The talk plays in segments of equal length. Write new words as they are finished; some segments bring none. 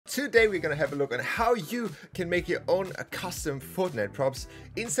Today we're gonna have a look on how you can make your own custom Fortnite props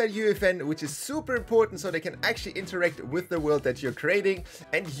inside Uefn, which is super important so they can actually interact with the world that you're creating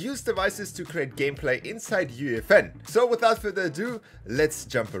and use devices to create gameplay inside Uefn. So without further ado, let's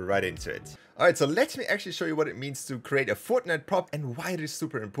jump right into it. Alright, so let me actually show you what it means to create a Fortnite prop and why it is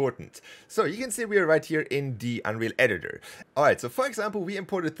super important. So you can see we are right here in the Unreal Editor. Alright, so for example, we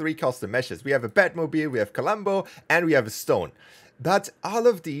imported 3 custom meshes. We have a Batmobile, we have Columbo, and we have a stone. But all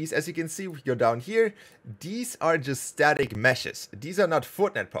of these, as you can see, if we go down here, these are just static meshes. These are not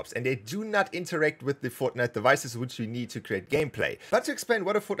Fortnite props, and they do not interact with the Fortnite devices which we need to create gameplay. But to explain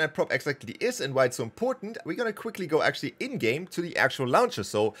what a Fortnite prop exactly is and why it's so important, we're gonna quickly go actually in-game to the actual launcher,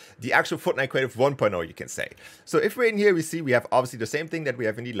 so the actual Fortnite Creative 1.0, you can say. So if we're in here, we see we have obviously the same thing that we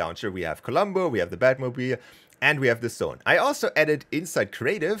have in the launcher. We have Columbo, we have the Batmobile, and we have the stone. I also added inside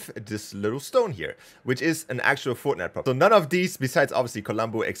Creative this little stone here, which is an actual Fortnite prop. So none of these, besides obviously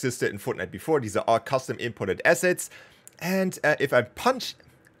Columbo, existed in Fortnite before. These are all custom imported assets. And if I,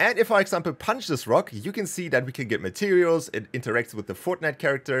 for example, punch this rock, you can see that we can get materials. It interacts with the Fortnite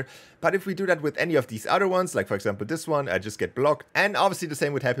character. But if we do that with any of these other ones, like for example this one, I just get blocked. And obviously the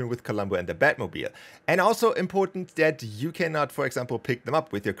same would happen with Columbo and the Batmobile. And also important that you cannot, for example, pick them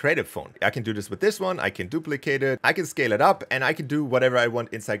up with your Creative phone. I can do this with this one, I can duplicate it, I can scale it up, and I can do whatever I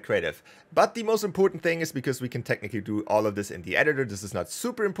want inside Creative. But the most important thing is because we can technically do all of this in the editor, this is not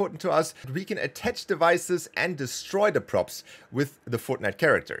super important to us. We can attach devices and destroy the props with the Fortnite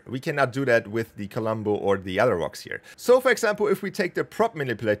character. We cannot do that with the Columbo or the other rocks here. So for example, if we take the prop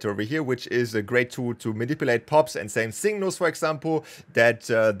manipulator over here, which is a great tool to manipulate props and same signals, for example, that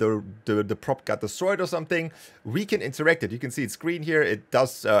the prop got destroyed or something, we can interact it. You can see it's green here, it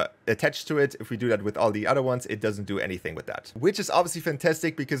does attach to it. If we do that with all the other ones, it doesn't do anything with that. Which is obviously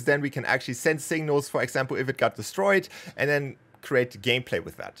fantastic because then we can actually send signals, for example, if it got destroyed, and then create gameplay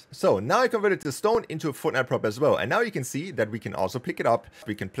with that. So now I converted the stone into a Fortnite prop as well, and now you can see that we can also pick it up,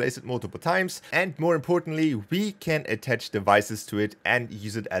 we can place it multiple times, and more importantly, we can attach devices to it and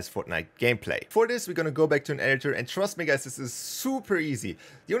use it as Fortnite gameplay. For this, we're gonna go back to an editor, and trust me guys, this is super easy.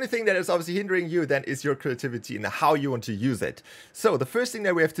 The only thing that is obviously hindering you then is your creativity and how you want to use it. So the first thing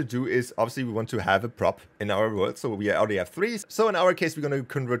that we have to do is obviously we want to have a prop in our world, so we already have 3. So in our case, we're gonna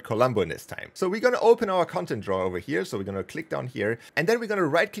convert Columbo in this time. So we're gonna open our content drawer over here, so we're gonna click down here, and then we're going to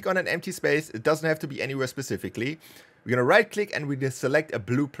right click on an empty space. It doesn't have to be anywhere specifically. We're going to right click and we just select a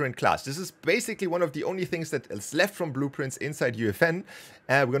blueprint class. This is basically one of the only things that is left from blueprints inside Uefn.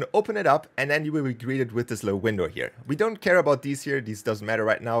 We're going to open it up, and then you will be greeted with this little window here. We don't care about these here. These doesn't matter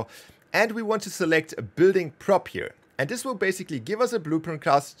right now. And we want to select a building prop here. And this will basically give us a blueprint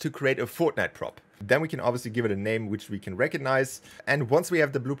class to create a Fortnite prop. Then we can obviously give it a name which we can recognize. And once we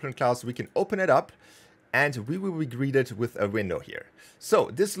have the blueprint class, we can open it up, and we will be greeted with a window here.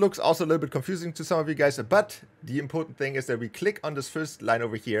 So this looks also a little bit confusing to some of you guys, but the important thing is that we click on this first line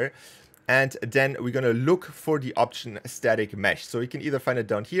over here, and then we're gonna look for the option static mesh. So you can either find it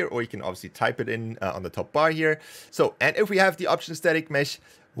down here, or you can obviously type it in on the top bar here. So, and if we have the option static mesh,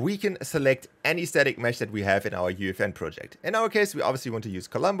 we can select any static mesh that we have in our Uefn project. In our case, we obviously want to use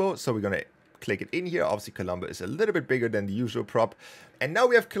Columbo, so we're gonna click it in here. Obviously Columbo is a little bit bigger than the usual prop. And now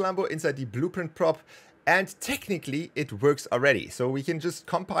we have Columbo inside the blueprint prop. And technically it works already, so we can just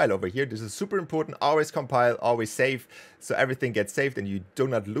compile over here. This is super important. Always compile, always save, so everything gets saved and you do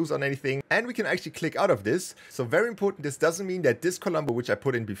not lose on anything. And we can actually click out of this. So very important, this doesn't mean that this Columbo which I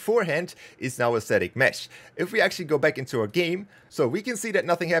put in beforehand is now a static mesh. If we actually go back into our game, so we can see that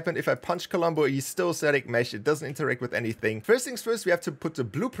nothing happened. If I punch Columbo, he's still a static mesh. It doesn't interact with anything. First things first, we have to put the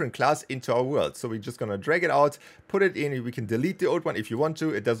blueprint class into our world. So we're just gonna drag it out, put it in. We can delete the old one if you want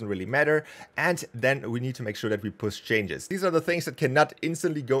to, it doesn't really matter. And then we need to make sure that we push changes. These are the things that cannot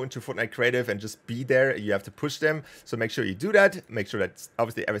instantly go into Fortnite Creative and just be there. You have to push them. So make sure you do that. Make sure that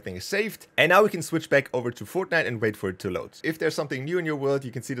obviously everything is saved. And now we can switch back over to Fortnite and wait for it to load. If there's something new in your world,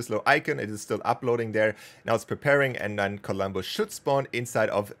 you can see this little icon. It is still uploading there. Now it's preparing, and then Columbo should spawn inside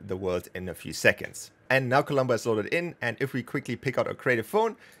of the world in a few seconds. And now Columbo is loaded in, and if we quickly pick out our Creative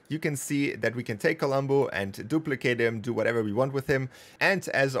phone, you can see that we can take Columbo and duplicate him, do whatever we want with him. And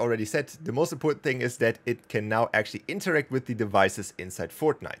as already said, the most important thing is that it can now actually interact with the devices inside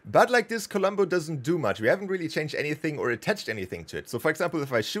Fortnite. But like this, Columbo doesn't do much. We haven't really changed anything or attached anything to it. So for example,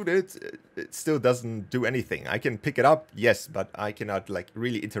 if I shoot it, it still doesn't do anything. I can pick it up, yes, but I cannot like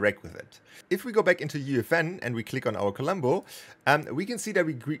really interact with it. If we go back into Uefn and we click on our Columbo, we can see that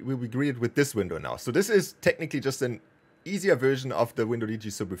we'll be greeted with this window now. So this is technically just an easier version of the window that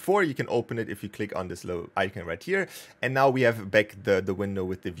you saw before. You can open it if you click on this little icon right here. And now we have back the window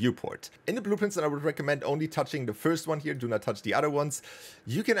with the viewport. In the blueprints, and I would recommend only touching the first one here, do not touch the other ones.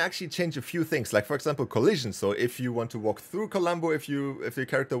 You can actually change a few things, like for example collision. So if you want to walk through Columbo, if your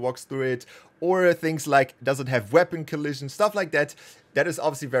character walks through it, or things like does it have weapon collision, stuff like that, that is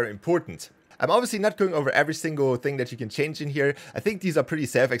obviously very important. I'm obviously not going over every single thing that you can change in here. I think these are pretty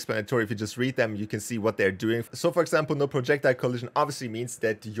self-explanatory. If you just read them, you can see what they're doing. So for example, no projectile collision obviously means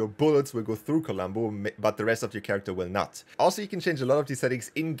that your bullets will go through Columbo, but the rest of your character will not. Also, you can change a lot of these settings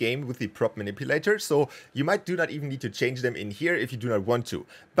in-game with the prop manipulator, so you might do not even need to change them in here if you do not want to.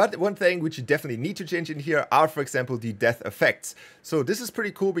 But one thing which you definitely need to change in here are, for example, the death effects. So this is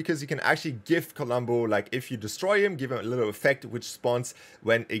pretty cool because you can actually give Columbo, like if you destroy him, give him a little effect which spawns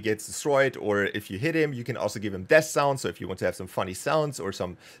when it gets destroyed, or if you hit him, you can also give him death sounds. So if you want to have some funny sounds or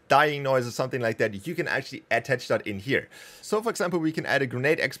some dying noise or something like that, you can actually attach that in here. So for example, we can add a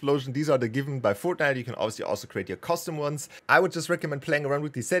grenade explosion. These are the given by Fortnite. You can obviously also create your custom ones. I would just recommend playing around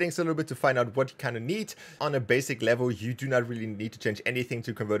with these settings a little bit to find out what you kind of need. On a basic level, you do not really need to change anything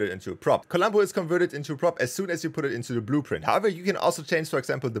to convert it into a prop. Columbo is converted into a prop as soon as you put it into the blueprint. However, you can also change, for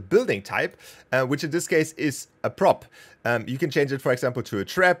example, the building type, which in this case is a prop. You can change it, for example, to a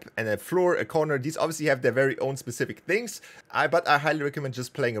trap and a floor, a corner. These obviously have their very own specific things, but I highly recommend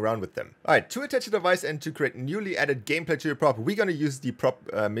just playing around with them. Alright, to attach a device and to create newly added gameplay to your prop, we're going to use the prop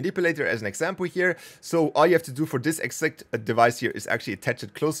manipulator as an example here. So all you have to do for this exact device here is actually attach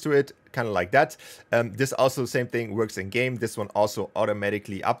it close to it, kind of like that. This also, same thing, works in game. This one also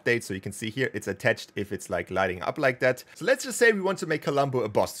automatically updates, so you can see here it's attached if it's like lighting up like that. So let's just say we want to make Columbo a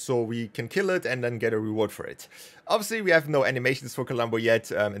boss, so we can kill it and then get a reward for it. Obviously, we have no animations for Columbo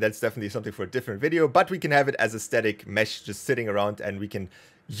yet, and that's definitely something for a different video, but we can have it as a static mesh just sitting around and we can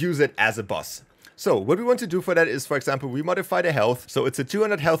use it as a boss. So what we want to do for that is, for example, we modify the health. So it's a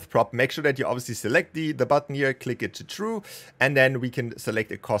 200 health prop. Make sure that you obviously select the button here, click it to true, and then we can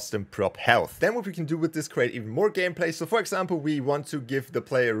select a custom prop health. Then what we can do with this, create even more gameplay. So for example, we want to give the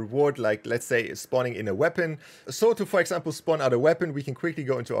player a reward, like let's say spawning in a weapon. So to, for example, spawn out a weapon, we can quickly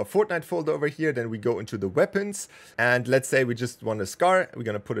go into our Fortnite folder over here. Then we go into the weapons, and let's say we just want a scar. We're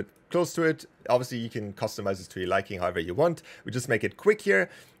going to put it close to it. Obviously, you can customize this to your liking however you want. We just make it quick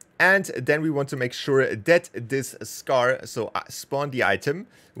here. And then we want to make sure that this scar, so spawn the item.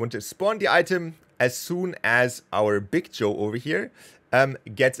 We want to spawn the item as soon as our Big Joe over here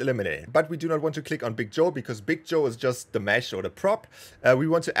gets eliminated. But we do not want to click on Big Joe because Big Joe is just the mesh or the prop. We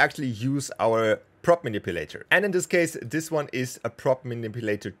want to actually use our prop manipulator. And in this case, this one is a prop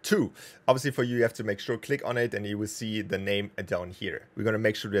manipulator 2. Obviously for you, you have to make sure, click on it and you will see the name down here. We're going to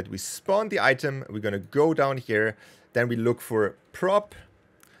make sure that we spawn the item. We're going to go down here. Then we look for prop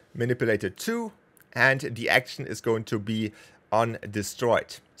manipulator 2, and the action is going to be on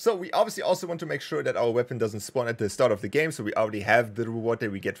destroyed. So we obviously also want to make sure that our weapon doesn't spawn at the start of the game, so we already have the reward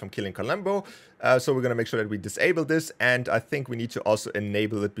that we get from killing Columbo. So we're going to make sure that we disable this, and I think we need to also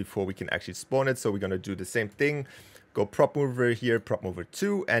enable it before we can actually spawn it. So we're going to do the same thing, go prop mover here, prop mover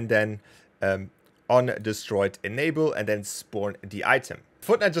 2, and then on destroyed enable, and then spawn the item.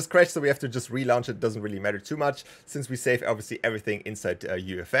 Fortnite just crashed, so we have to just relaunch it. Doesn't really matter too much since we save obviously everything inside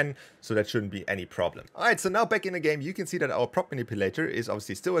Uefn, so that shouldn't be any problem. Alright, so now back in the game, you can see that our prop manipulator is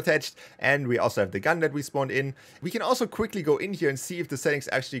obviously still attached, and we also have the gun that we spawned in. We can also quickly go in here and see if the settings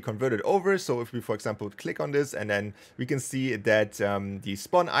actually converted over. So if we, for example, click on this, and then we can see that the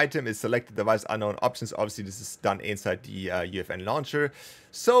spawn item is selected device unknown options. Obviously, this is done inside the Uefn launcher.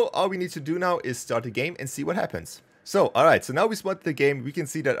 So all we need to do now is start the game and see what happens. So, alright, so now we spawned the game, we can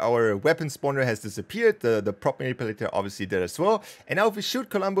see that our weapon spawner has disappeared, the prop manipulator obviously did as well, and now if we shoot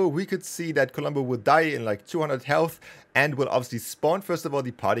Columbo, we could see that Columbo will die in like 200 health, and will obviously spawn, first of all,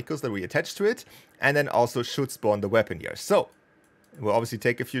 the particles that we attach to it, and then also should spawn the weapon here. So, we'll obviously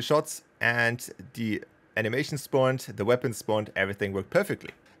take a few shots, and the animation spawned, the weapon spawned, everything worked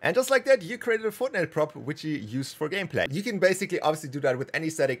perfectly. And just like that, you created a Fortnite prop which you used for gameplay. You can basically obviously do that with any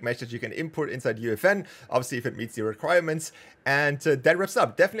static mesh that you can import inside Uefn, obviously if it meets the requirements. And that wraps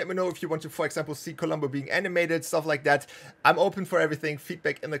up. Definitely let me know if you want to, for example, see Columbo being animated, stuff like that. I'm open for everything.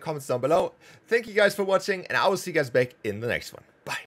 Feedback in the comments down below. Thank you guys for watching, and I will see you guys back in the next one.